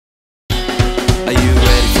Are you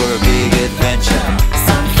ready for a big adventure?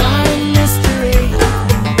 Some fine mystery.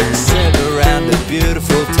 Sit around a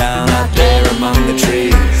beautiful town out there among the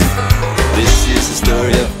trees. This is the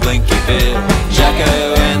story of Blinky Bill,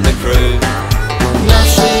 Jacko and the crew.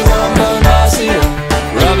 Lassie, Wombo, Lassie,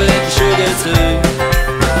 Robin, Sugar too.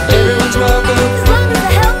 Everyone's welcome. Welcome to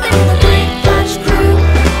helping the Greenpatch crew.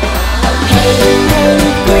 Hey, hey,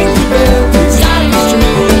 Blinky Bill, starting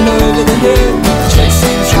strolling over the hill,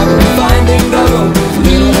 chasing trouble, finding gold,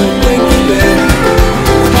 little Blinky Bill.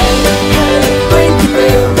 Hey, hey, Blinky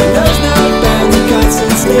Bill, knows no bounds, he can't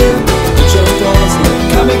sit still. Put your paws in,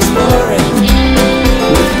 come exploring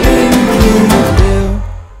with Blinky Bill.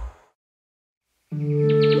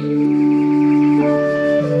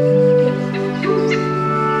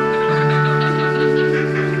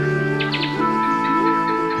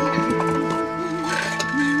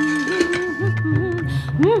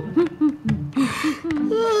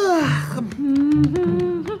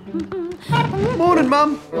 Morning,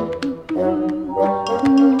 Mum.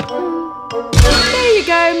 There you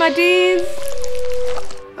go, my dears.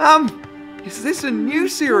 Is this a new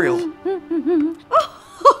cereal?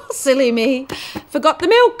 Oh, silly me. Forgot the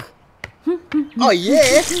milk. Oh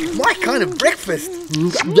yeah, my kind of breakfast.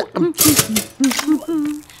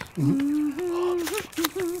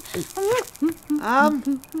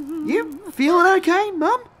 You feeling okay,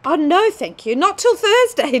 Mum? Oh, no, thank you. Not till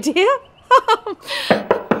Thursday, dear.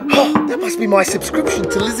 Oh, that must be my subscription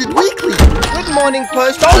to Lizard Weekly. Good morning,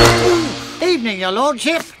 Post. Oh. Evening, your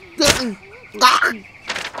lordship.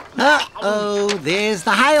 Uh-oh, there's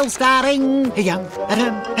the hail starting. Hey,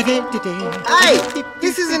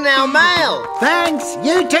 this isn't our mail. Thanks,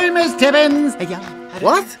 you too, Miss Tibbins.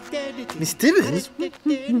 What? Miss Tibbins?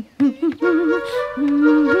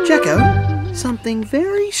 Jacko, something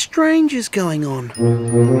very strange is going on.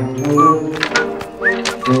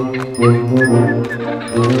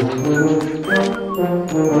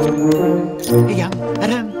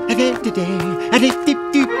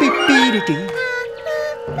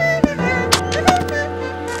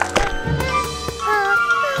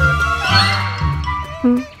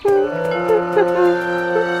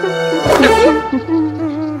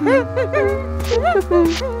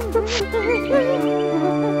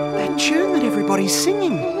 That tune that everybody's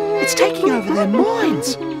singing, it's taking over their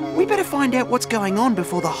minds. We better find out what's going on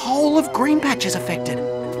before the whole of Greenpatch is affected.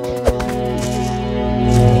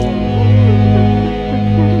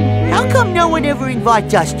 How come no one ever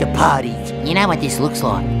invites us to parties? You know what this looks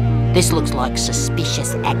like? This looks like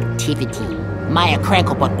suspicious activity. Mayor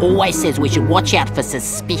Cranklebot always says we should watch out for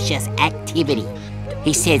suspicious activity.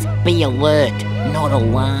 He says be alert, not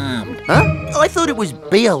alarmed. Huh? I thought it was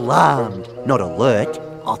be alarmed, not alert.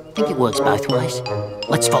 I think it works both ways.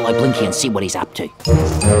 Let's follow Blinky and see what he's up to.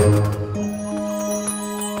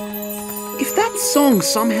 If that song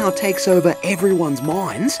somehow takes over everyone's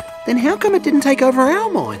minds, then how come it didn't take over our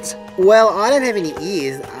minds? Well, I don't have any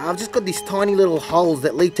ears. I've just got these tiny little holes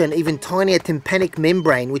that lead to an even tinier tympanic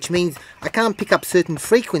membrane, which means I can't pick up certain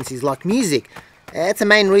frequencies like music. That's the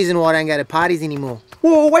main reason why I don't go to parties anymore.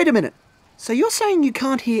 Whoa, wait a minute. So you're saying you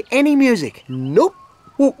can't hear any music? Nope.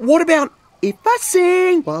 Well, what about if I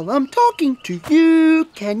sing while I'm talking to you?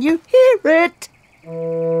 Can you hear it?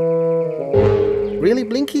 Really,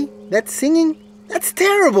 Blinky? That's singing? That's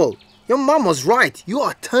terrible. Your mum was right. You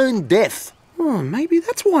are tone deaf. Oh, maybe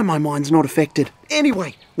that's why my mind's not affected.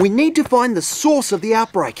 Anyway, we need to find the source of the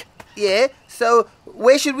outbreak. Yeah, so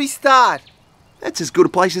where should we start? That's as good a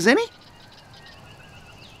place as any.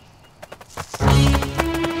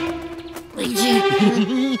 He's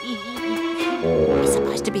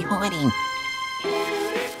supposed to be hiding.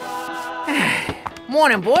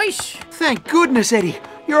 Morning, boys. Thank goodness, Eddie.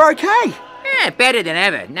 You're okay. Yeah, better than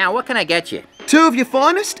ever. Now, what can I get you? 2 of your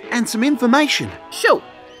finest and some information. Shoot.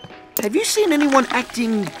 Have you seen anyone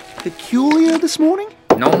acting peculiar this morning?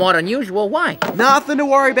 No more than usual. Why? Nothing to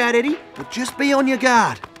worry about, Eddie, but just be on your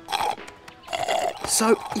guard.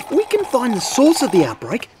 So, if we can find the source of the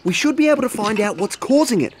outbreak, we should be able to find out what's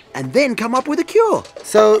causing it and then come up with a cure.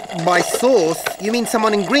 So, by source, you mean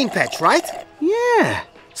someone in Greenpatch, right? Yeah.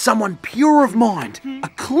 Someone pure of mind, a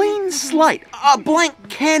clean slate, a blank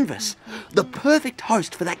canvas. The perfect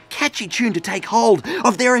host for that catchy tune to take hold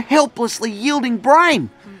of their helplessly yielding brain.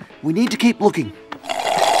 We need to keep looking.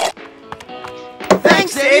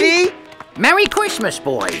 Thanks, Eddie! Merry Christmas,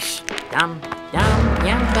 boys. Dum, dum,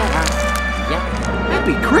 yum, ba-dum, yum.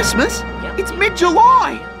 Happy Christmas? It's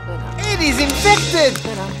mid-July. Eddie's infected!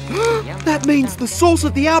 That means the source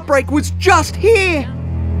of the outbreak was just here.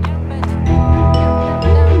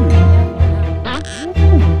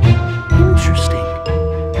 Interesting.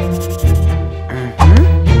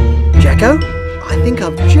 Jacko, think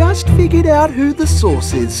I've just figured out who the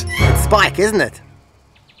source is. It's Spike, isn't it?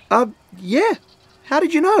 Yeah. How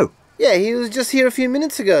did you know? Yeah, he was just here a few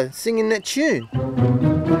minutes ago, singing that tune.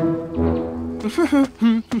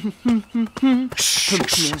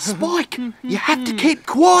 Shh, Spike, you have to keep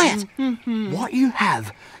quiet. What you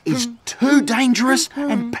have is too dangerous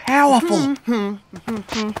and powerful.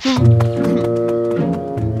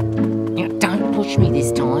 Now, don't push me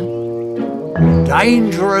this time.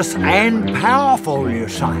 Dangerous and powerful, you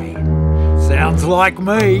say? Sounds like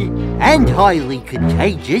me. And highly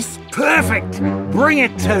contagious. Perfect! Bring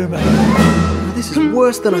it to me. This is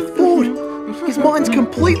worse than I thought. His mind's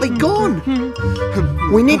completely gone.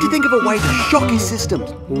 We need to think of a way to shock his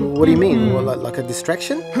systems. What do you mean? Well, like a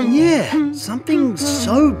distraction? Yeah, something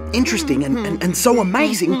so interesting and so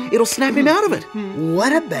amazing, it'll snap him out of it.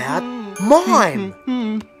 What about mime?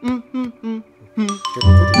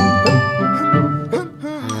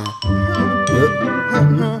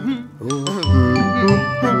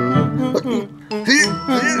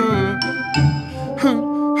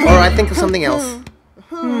 Alright, think of something else.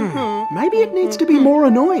 Maybe it needs to be more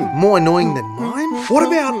annoying. More annoying than mime? What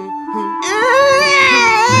about...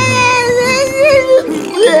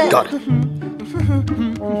 Got it.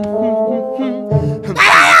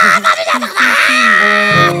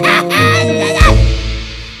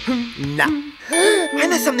 Nah. I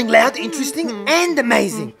know something loud, interesting, and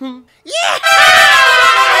amazing.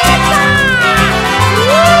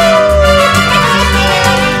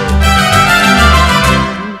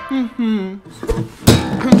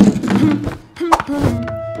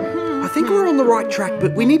 I think we're on the right track,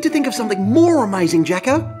 but we need to think of something more amazing,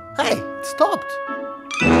 Jacko. Hey, it stopped.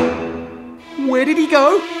 Where did he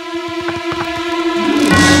go?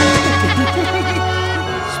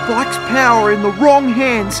 Spike's power in the wrong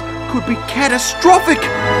hands could be catastrophic.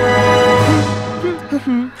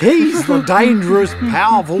 He's the dangerous,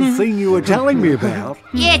 powerful thing you were telling me about.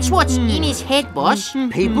 Yeah, it's what's in his head, boss.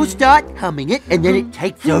 People start humming it and then it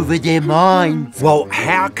takes over their minds. Well,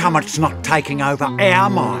 how come it's not taking over our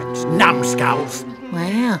minds, numbskulls?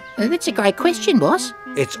 Wow, that's a great question, boss.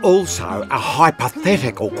 It's also a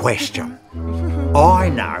hypothetical question. I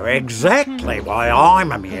know exactly why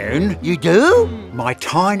I'm immune. You do? My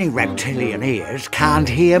tiny reptilian ears can't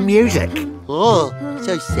hear music. Oh,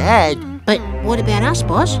 so sad. But what about us,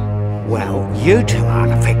 boss? Well, you two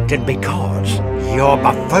aren't affected because you're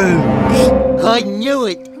buffoons. I knew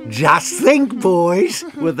it. Just think, boys,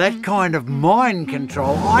 with that kind of mind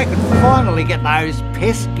control, I can finally get those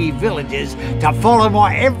pesky villagers to follow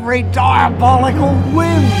my every diabolical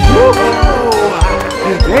whim.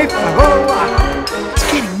 It's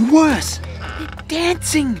getting worse. They're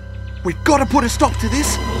dancing. We've got to put a stop to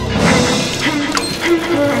this.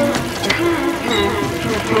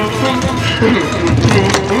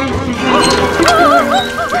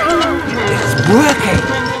 It's working.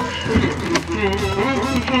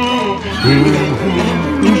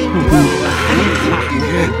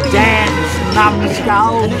 Dance,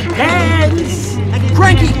 numbskull, dance!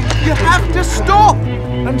 Cranky, you have to stop.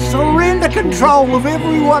 And surrender control of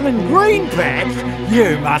everyone in Greenpatch?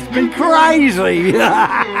 You must be crazy!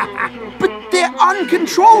 But they're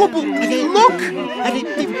uncontrollable. Look.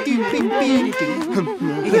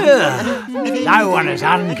 No one is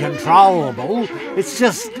uncontrollable. It's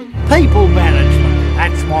just people management.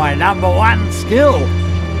 That's my #1 skill.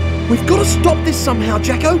 We've got to stop this somehow,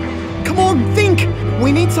 Jacko. Come on, think.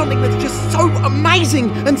 We need something that's just so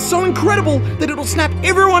amazing and so incredible that it'll snap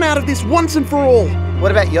everyone out of this once and for all.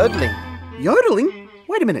 What about yodeling? Yodeling?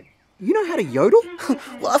 Wait a minute. You know how to yodel?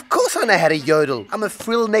 Well, of course I know how to yodel. I'm a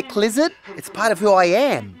frill-neck lizard. It's part of who I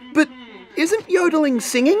am. But isn't yodeling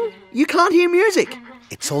singing? You can't hear music.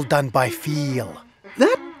 It's all done by feel.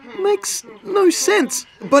 That makes no sense.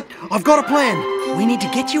 But I've got a plan. We need to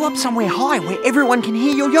get you up somewhere high where everyone can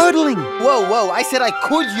hear your yodeling. Whoa, I said I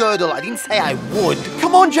could yodel. I didn't say I would.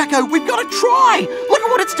 Come on, Jacko, we've got to try. Look at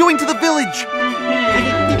what it's doing to the village.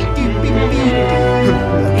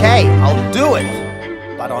 Okay, I'll do it.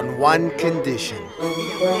 But on one condition.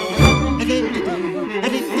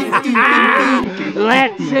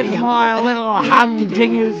 That's it, my little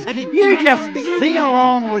humdingers. You just sing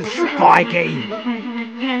along with Spikey.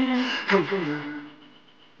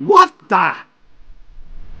 What the?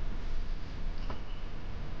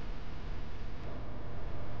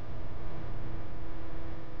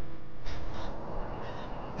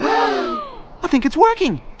 I think it's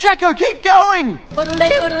working. Jacko, keep going.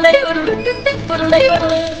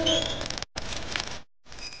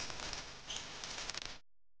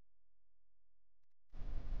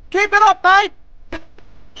 Keep it up, mate.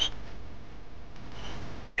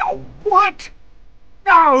 Oh, what?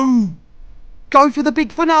 No! Go for the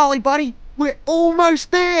big finale, buddy. We're almost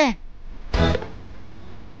there.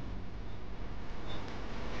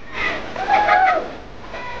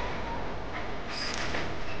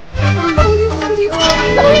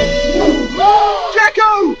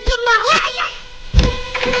 Jacko!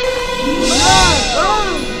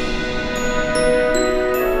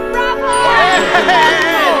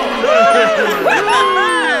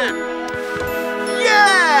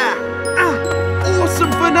 Yeah!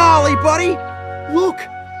 Awesome finale, buddy. Look,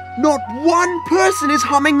 not one person is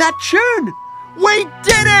humming that tune. We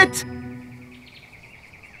did it!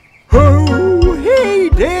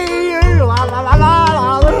 Hoo-hee-dee, la la la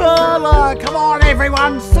la la la. Come on,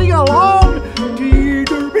 everyone, sing along.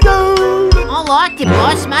 Dee-doo-be-doo. I liked it,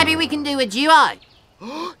 boss. Maybe we can do a duo.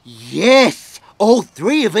 Yes, all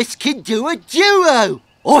three of us can do a duo.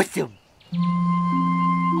 Awesome.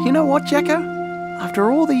 You know what, Jacko?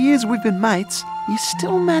 After all the years we've been mates, you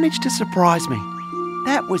still managed to surprise me.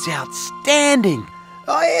 That was outstanding.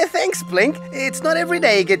 Oh yeah, thanks, Blink. It's not every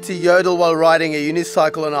day you get to yodel while riding a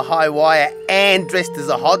unicycle on a high wire and dressed as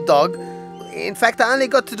a hot dog. In fact, I only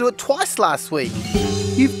got to do it twice last week.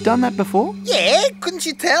 You've done that before? Yeah, couldn't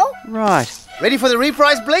you tell? Right. Ready for the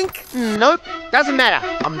reprise, Blink? Nope, doesn't matter.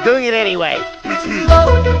 I'm doing it anyway.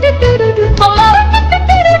 Oh,